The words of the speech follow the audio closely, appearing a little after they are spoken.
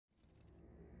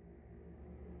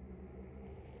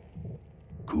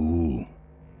Cool.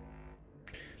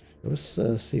 Let's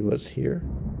see what's here.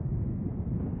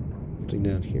 Something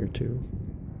down here too.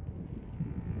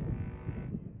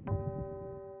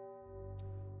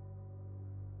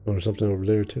 Oh, there's something over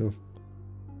there too.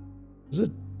 Is it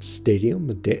a stadium?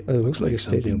 It looks like a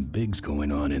stadium. Something big's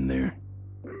going on in there.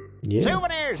 Yeah.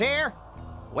 Souvenirs here.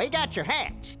 We got your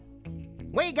hats.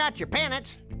 We got your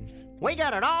pennants. We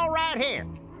got it all right here.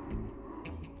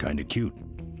 Kinda cute.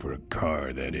 For a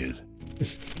car, that is.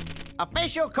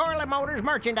 Official Corley Motors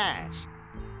merchandise.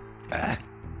 Ah.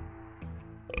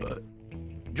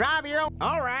 Drive your own.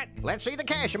 All right, let's see the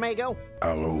cash, amigo.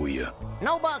 I'll owe you.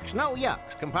 No bucks, no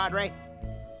yucks, compadre.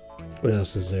 What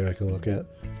else is there I can look at?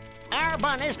 Our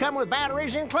bunnies come with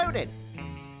batteries included.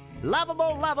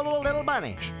 Lovable, lovable little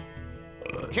bunnies.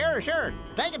 Sure, sure.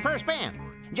 Take it for a spin.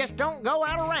 Just don't go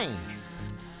out of range.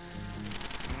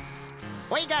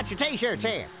 We got your t-shirts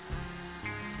here.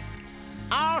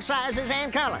 All sizes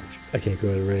and colors. I can't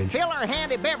go out of range. Fill our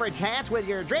handy beverage hats with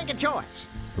your drink of choice.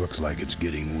 Looks like it's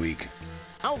getting weak.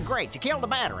 Oh, great. You killed the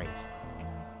batteries.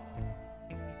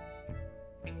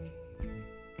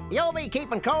 You'll be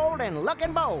keeping cold and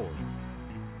looking bold.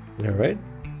 All right.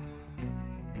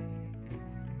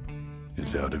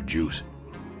 It's out of juice.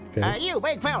 Okay. You,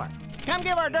 big fella. Come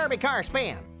give our derby car a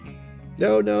spin.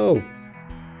 No, no.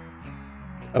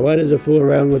 I wanted to fool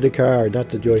around with the car, not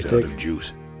the It's joystick. out of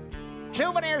juice.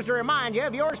 Souvenirs to remind you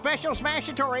of your special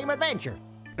Smashatorium adventure.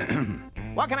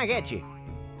 What can I get you?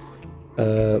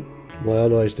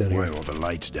 Wild Eyes down Why here. all the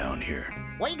lights down here?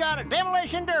 We got a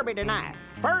demolition derby tonight.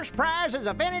 First prize is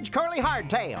a vintage curly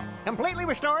hardtail, completely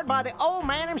restored by the old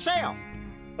man himself.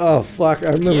 Oh, fuck. I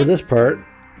remember this part.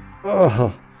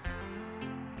 Oh.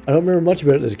 I don't remember much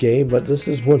about this game, but this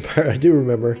is one part I do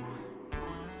remember.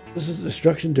 This is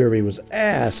Destruction Derby was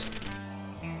ass.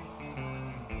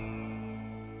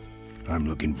 I'm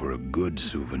looking for a good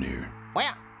souvenir.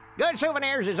 Well, good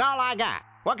souvenirs is all I got.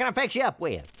 What can I fix you up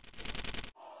with?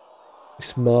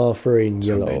 Small, furry, and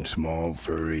yellow. Something small,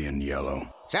 furry, and yellow.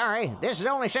 Sorry, this is the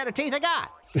only set of teeth I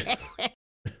got.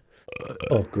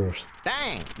 Oh, gross.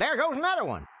 Dang, there goes another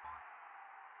one.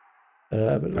 But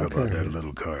How okay. about that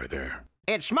little car there?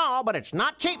 It's small, but it's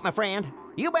not cheap, my friend.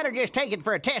 You better just take it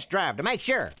for a test drive to make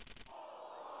sure.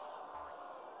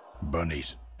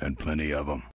 Bunnies, and plenty of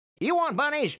them. You want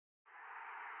bunnies?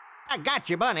 I got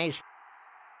your bunnies.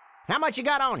 How much you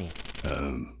got on you?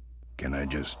 Can I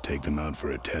just take them out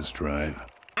for a test drive?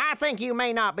 I think you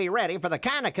may not be ready for the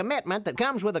kind of commitment that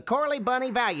comes with a Corley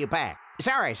Bunny value pack.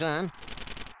 Sorry, son.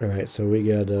 Alright, so we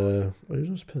got, what does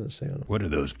those pennants say on them? What do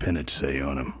those pennants say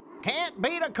on them? Can't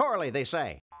beat a Corley, they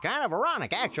say. Kind of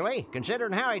ironic, actually,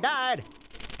 considering how he died.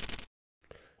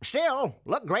 Still,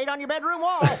 look great on your bedroom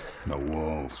wall. The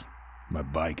walls. My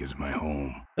bike is my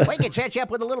home. We could set you up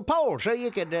with a little pole so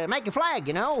you could make a flag,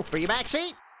 you know, for your back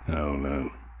seat. I'll,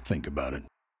 think about it.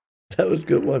 That was a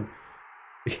good one.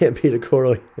 You can't beat a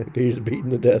Corley. He's beaten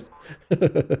to death.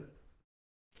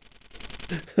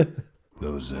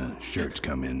 Those, shirts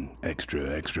come in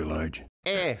extra large?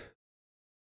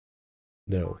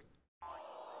 No.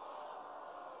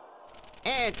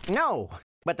 No,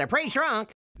 but they're pretty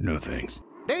shrunk. No thanks.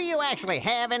 Do you actually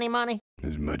have any money?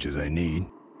 As much as I need.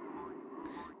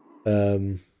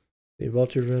 Any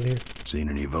vultures around here? Seen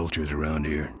any vultures around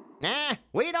here? Nah,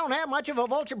 we don't have much of a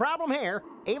vulture problem here,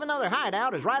 even though their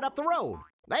hideout is right up the road.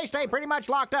 They stay pretty much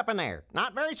locked up in there.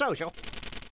 Not very social.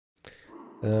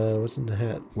 What's in the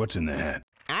hat? What's in the hat?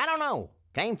 I don't know.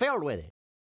 Came filled with it.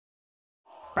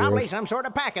 Probably Dwarf. some sort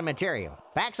of packing material.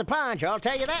 Packs a punch, I'll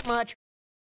tell you that much.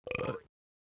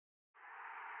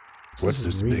 What's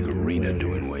this big arena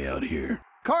doing way out here?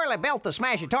 Corley built the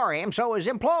Smashatorium so his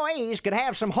employees could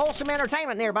have some wholesome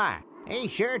entertainment nearby. He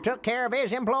sure took care of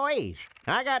his employees.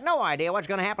 I got no idea what's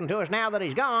going to happen to us now that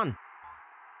he's gone.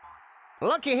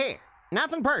 Looky here.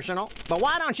 Nothing personal, but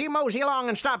why don't you mosey along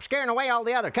and stop scaring away all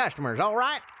the other customers, all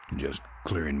right? Just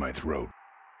clearing my throat.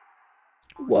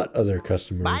 What other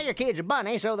customers? Buy your kids a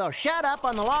bunny so they'll shut up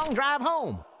on the long drive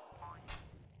home.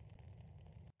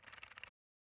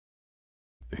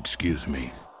 Excuse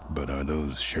me, but are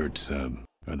those shirts, are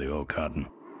they all cotton?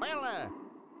 Well,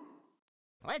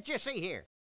 let's just see here.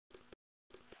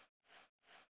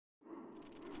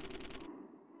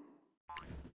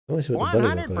 I want to see what the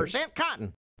bunny looks 100% like.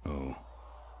 cotton. Oh,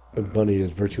 The bunny is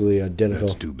virtually identical.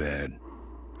 that's too bad.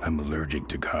 I'm allergic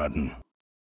to cotton.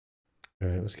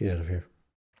 Alright, let's get out of here.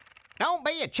 Don't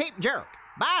be a cheap jerk.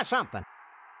 Buy something.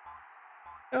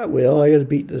 I will. I gotta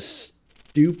beat this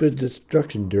stupid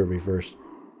destruction derby first.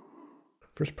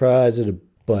 First prize is a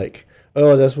bike.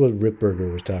 Oh, that's what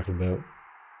Ripburger was talking about.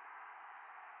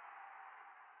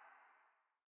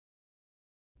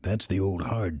 That's the old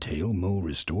hardtail Mo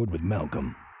restored with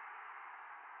Malcolm.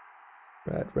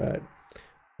 Right.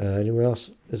 Anywhere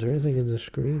else? Is there anything in the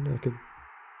screen I could...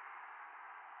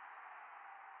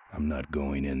 I'm not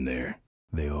going in there.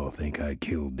 They all think I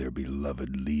killed their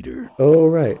beloved leader. Oh,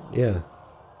 right, yeah.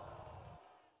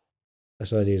 I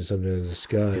thought I needed something in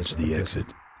disguise. It's the exit.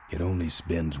 It only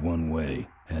spins one way,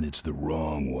 and it's the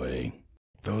wrong way.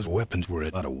 Those weapons were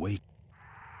out of weight.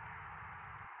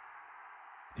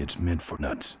 It's meant for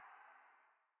nuts.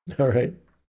 All right.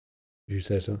 Did you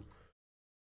say so?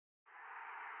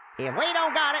 If we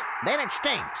don't got it, then it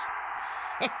stinks.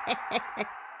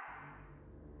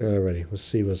 Alrighty, let's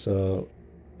see what's in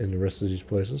the rest of these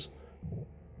places.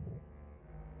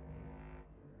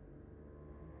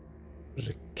 There's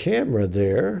a camera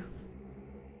there.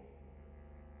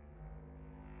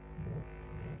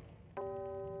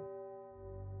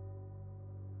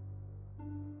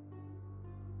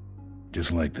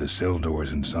 Just like the cell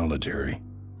doors in Solitary.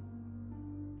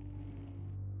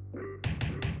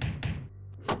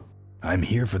 I'm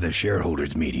here for the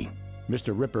shareholders' meeting.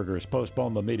 Mr. Ripperger's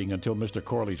postponed the meeting until Mr.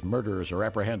 Corley's murderers are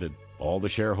apprehended. All the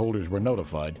shareholders were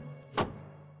notified.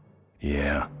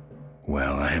 Yeah.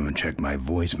 Well, I haven't checked my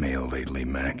voicemail lately,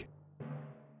 Mac.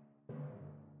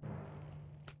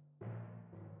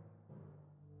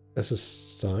 That's a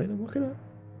sign I'm looking at?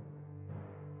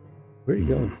 Where are you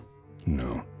going?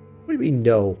 No. What do you mean,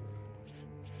 no?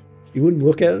 You wouldn't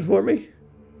look at it for me?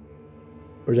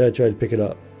 Or did I try to pick it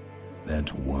up?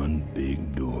 That's one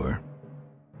big door.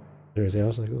 Is there anything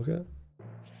else I can look at?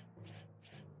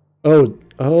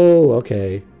 Oh,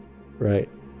 okay. Right.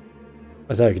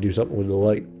 I thought I could do something with the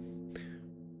light.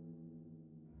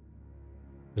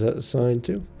 Is that a sign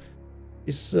too?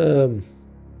 It's,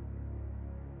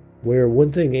 where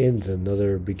one thing ends and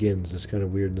another begins. It's kind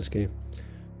of weird in this game.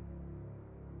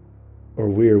 Or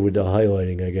weird with the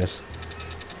highlighting, I guess.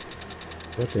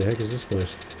 What the heck is this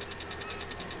place?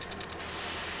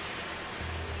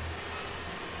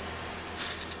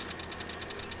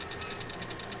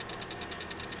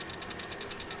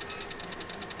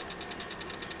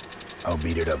 I'll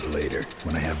beat it up later,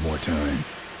 when I have more time.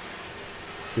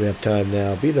 We have time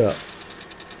now. Beat it up.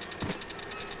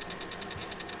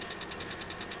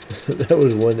 That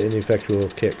was one ineffectual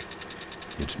kick.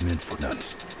 It's meant for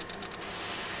nuts.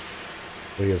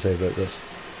 What are you going to say about this?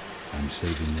 I'm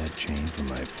saving that chain for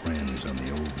my friends on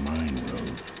the old mine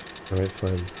road. Alright,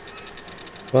 fine.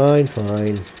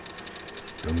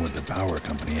 Don't want the power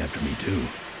company after me, too.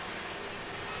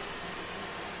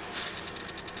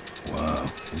 Wow,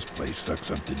 this place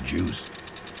sucks up the juice.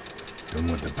 Don't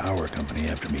want the power company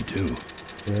after me, too.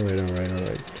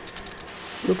 Alright.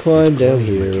 We'll climb down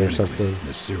here or something. In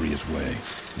a serious way.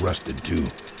 Rusted, too.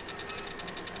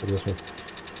 What's this one?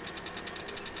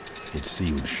 It's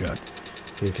sealed shut.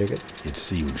 Can you kick it? It's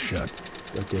sealed shut.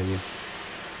 God damn you.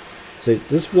 See,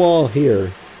 this wall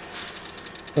here...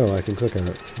 Oh, I can click on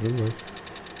it. Never mind.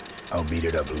 I'll beat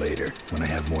it up later, when I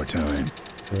have more time.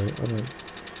 Alright.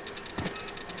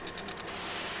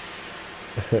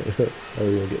 How are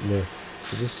we going to get in there?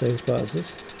 Is this the same spot as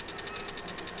this?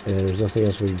 And there's nothing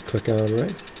else we can click on,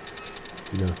 right?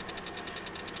 No.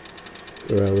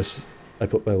 Or I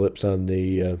put my lips on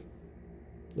the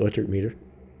electric meter.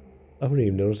 I wouldn't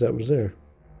even notice that was there.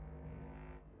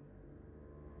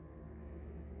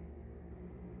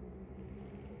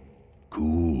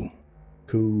 Cool.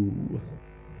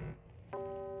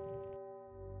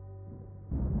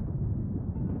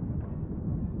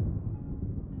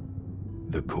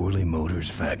 The Corley Motors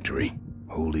factory.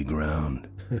 Holy ground.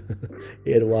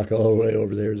 You had to walk all the way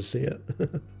over there to see it.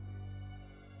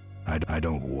 I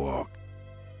don't walk.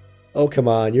 Oh, come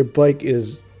on. Your bike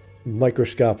is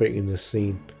microscopic in this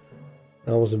scene.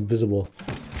 Almost invisible.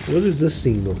 What does this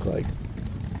scene look like?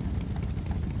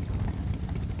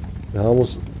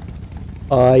 Almost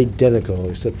identical,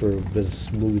 except for the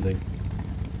smoothing.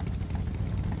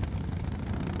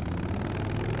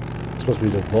 It's supposed to be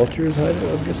the Vultures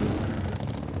hideout, I'm guessing?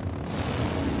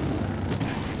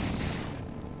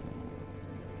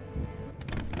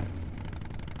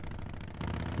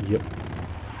 Yep.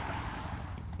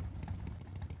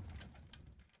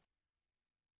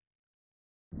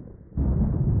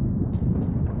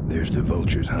 There's the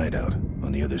Vultures hideout,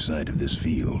 on the other side of this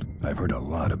field. I've heard a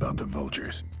lot about the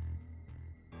Vultures.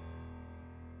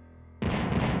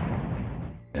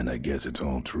 And I guess it's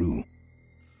all true.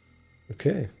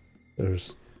 Okay.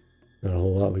 There's not a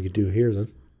whole lot we could do here then.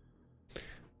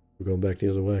 We're going back the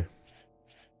other way.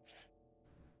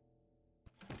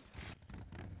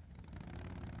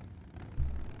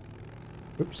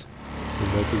 Oops. Go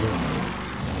back again.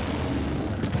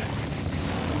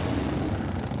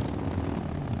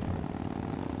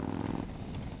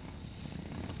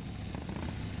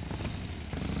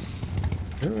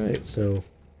 Alright, so...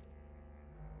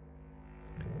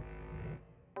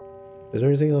 Is there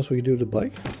anything else we can do to the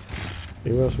bike?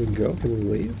 Anywhere else we can go? Can we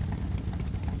leave?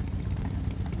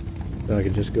 No, I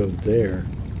can just go there.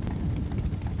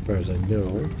 As far as I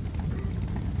know.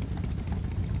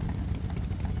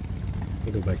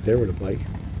 I'll go back there with a bike.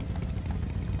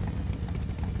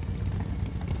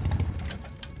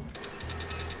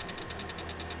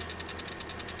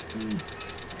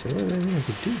 What do I think I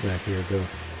could do back here, though?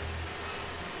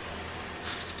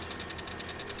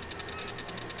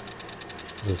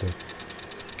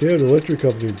 Okay, the electric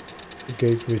company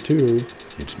engaged me too.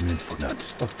 It's meant for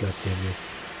nuts. Oh, god damn you.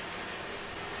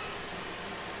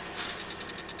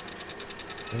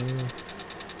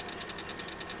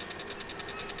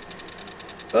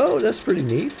 Oh, that's pretty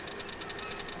neat.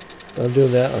 I'm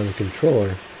doing that on the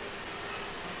controller.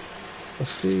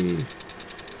 Let's see.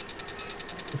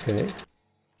 Okay.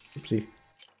 Oopsie.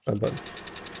 My button.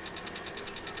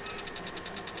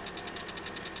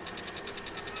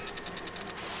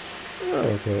 Oh,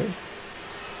 okay.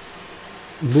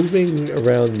 Moving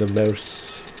around the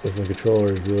mouse with the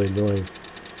controller is really annoying,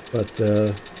 but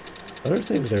other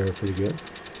things there are pretty good.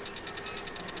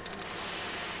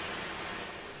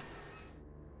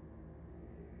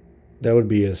 That would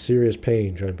be a serious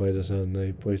pain trying to play this on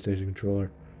the PlayStation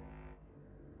controller.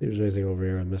 See if there's anything over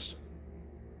here I missed.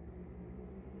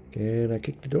 Can I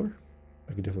kick the door?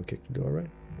 I can definitely kick the door, right?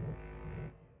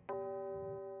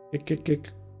 Kick, kick,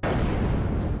 kick.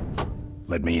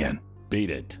 Let me in. Beat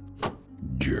it.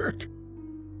 Jerk.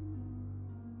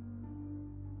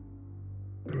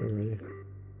 Alrighty.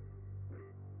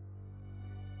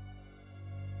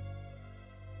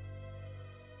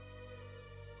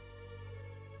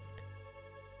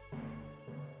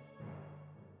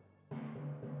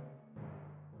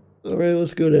 Alright,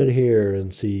 let's go down here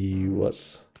and see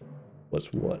what's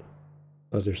what.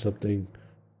 Is there something?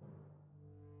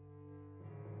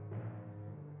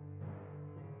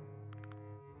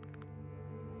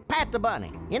 Pat the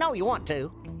bunny. You know you want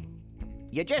to.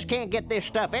 You just can't get this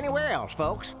stuff anywhere else,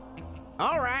 folks.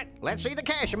 All right, let's see the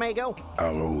cash, amigo.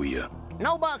 I'll owe you.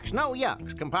 No bucks, no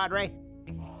yucks, compadre.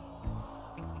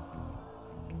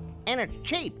 And it's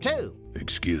cheap, too.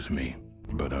 Excuse me,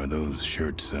 but are those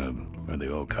shirts, are they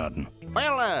all cotton?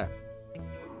 Well,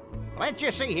 let's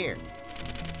just see here.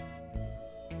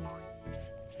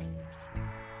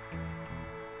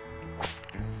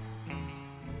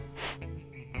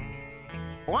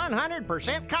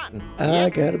 "100% cotton." I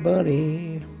got a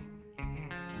bunny.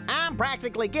 I'm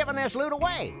practically giving this loot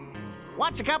away.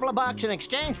 What's a couple of bucks in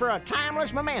exchange for a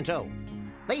timeless memento?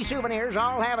 These souvenirs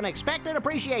all have an expected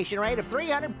appreciation rate of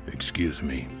 300... Excuse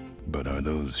me, but are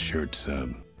those shirts, are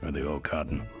they all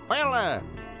cotton? Well,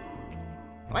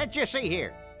 let's just see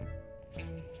here.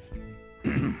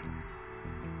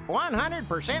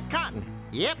 100% cotton.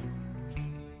 Yep.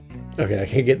 Okay, I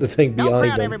can't get the thing Don't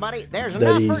behind crowd, him everybody. There's that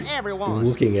enough he's for everyone.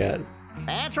 looking at.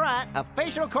 That's right.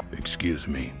 Official... Excuse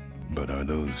me, but are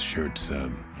those shirts,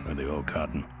 are they all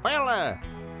cotton? Well,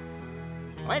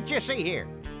 let's just see here.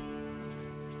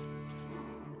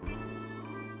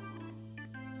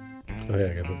 Okay,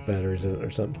 I gotta put batteries in it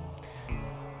or something.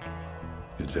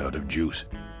 It's out of juice.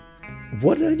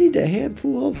 What did I need a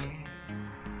handful of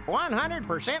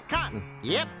 100% cotton.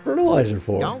 Yep. fertilizer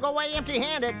for? Don't go away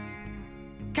empty-handed.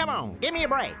 Come on, give me a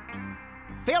break.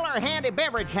 Fill our handy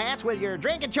beverage hats with your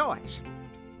drink of choice.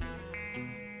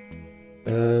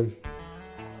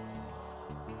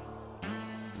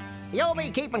 You'll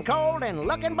be keeping cold and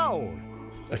looking bold.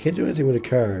 I can't do anything with a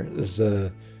car. This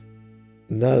is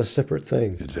not a separate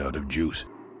thing. It's out of juice.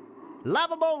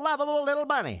 Lovable, lovable little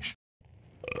bunnies.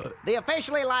 The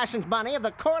officially licensed bunny of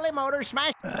the Corley Motors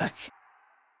Smash...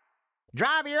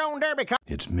 Drive your own derby car.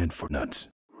 It's meant for nuts.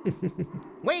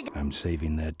 I'm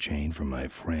saving that chain for my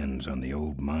friends on the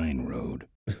old mine road.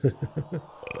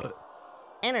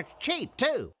 And it's cheap,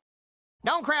 too.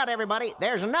 Don't crowd, everybody.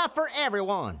 There's enough for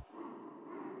everyone.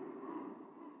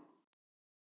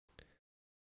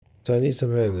 So I need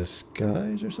some kind of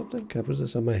disguise or something? Can I put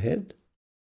this on my head?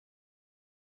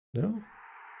 No?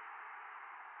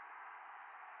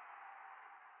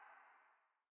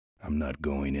 I'm not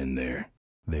going in there.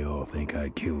 They all think I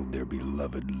killed their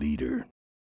beloved leader.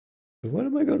 What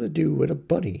am I going to do with a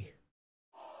bunny?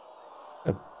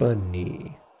 A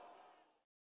bunny.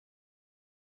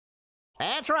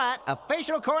 That's right.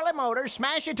 Official Corley Motors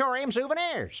Smashatorium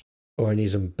souvenirs. Oh, I need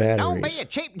some batteries. Don't be a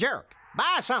cheap jerk.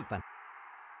 Buy something.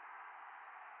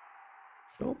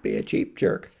 Don't be a cheap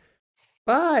jerk.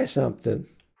 Buy something.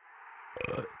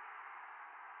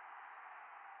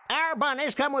 Our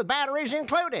bunnies come with batteries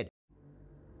included.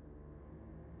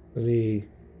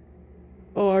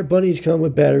 Oh, our bunnies come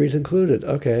with batteries included.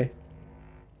 Okay.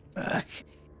 Back.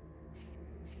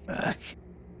 Back.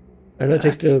 I'm gonna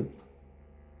take the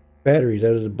batteries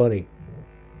out of the bunny.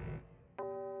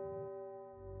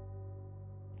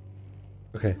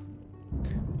 Okay.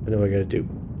 I know what I gotta do.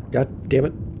 God damn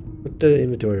it. Put the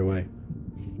inventory away.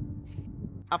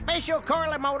 Official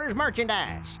Corley Motors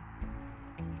merchandise.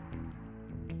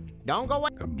 Don't go away.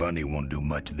 A bunny won't do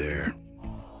much there.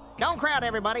 Don't crowd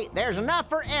everybody. There's enough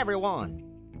for everyone.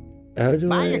 How do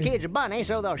Buy I... your kids a bunny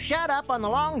so they'll shut up on the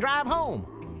long drive home.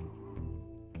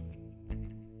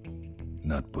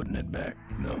 Not putting it back,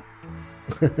 no.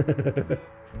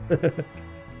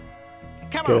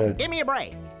 Come Okay. on, give me a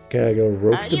break. Can I go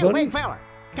roast the You bunny? big fella,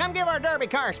 come give our derby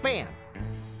car a spin.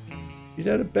 He's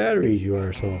out of batteries, you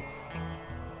arsehole.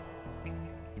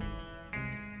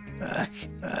 Back.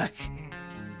 Back.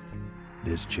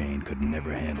 This chain could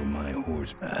never handle my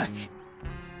horse. Back.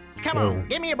 Come on,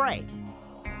 give me a break.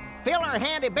 Fill our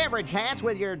handy beverage hats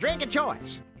with your drink of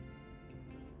choice.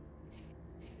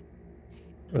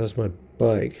 That's my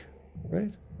bike,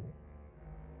 right?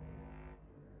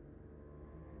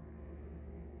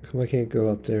 How come I can't go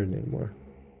up there anymore?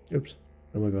 Oops.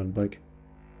 How am I going bike?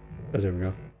 Oh, there we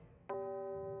go.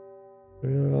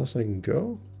 Anywhere else I can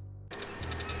go?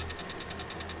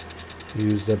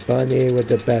 Use the bunny with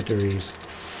the batteries.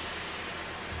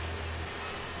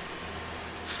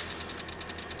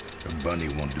 A bunny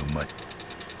won't do much.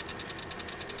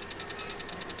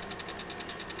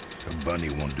 A bunny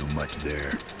won't do much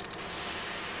there.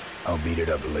 I'll beat it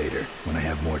up later, when I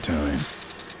have more time.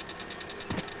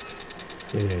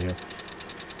 Yeah.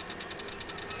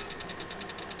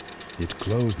 It's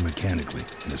closed mechanically,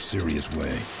 in a serious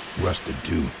way. Rusted,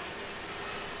 too.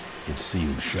 It's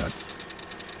sealed shut.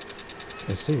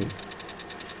 I see.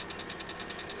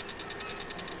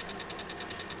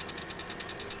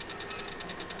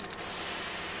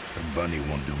 A bunny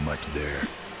won't do much there.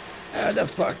 How the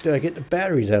fuck do I get the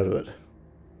batteries out of it?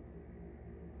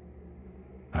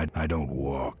 I don't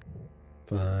walk.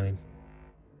 Fine.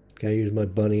 Can I use my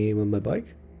bunny with my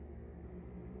bike?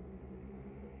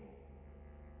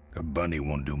 A bunny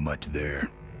won't do much there.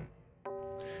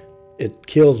 It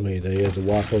kills me that he has to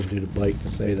walk over to the bike to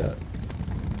say that.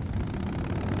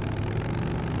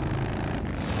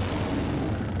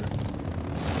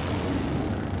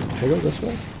 Can I go this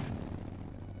way?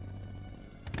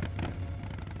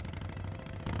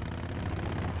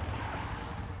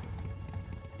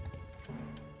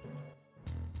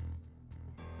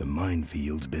 The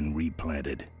minefield's been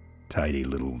replanted. Tidy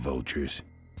little vultures.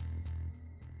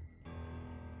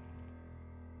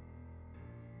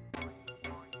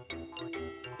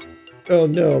 Oh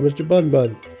no, Mr. Bun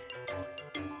Bun.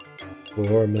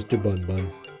 Poor Mr. Bun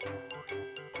Bun.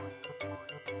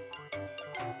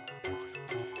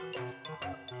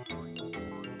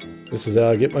 This is how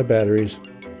I get my batteries.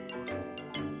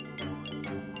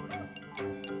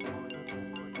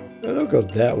 I don't go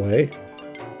that way.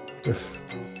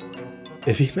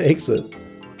 If he makes it,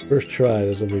 first try,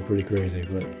 this will be pretty crazy,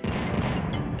 but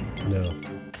no.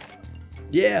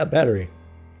 Yeah, battery.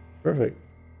 Perfect.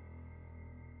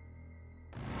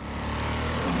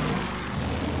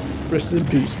 Rest in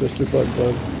peace, Mr. Bun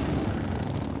Bun.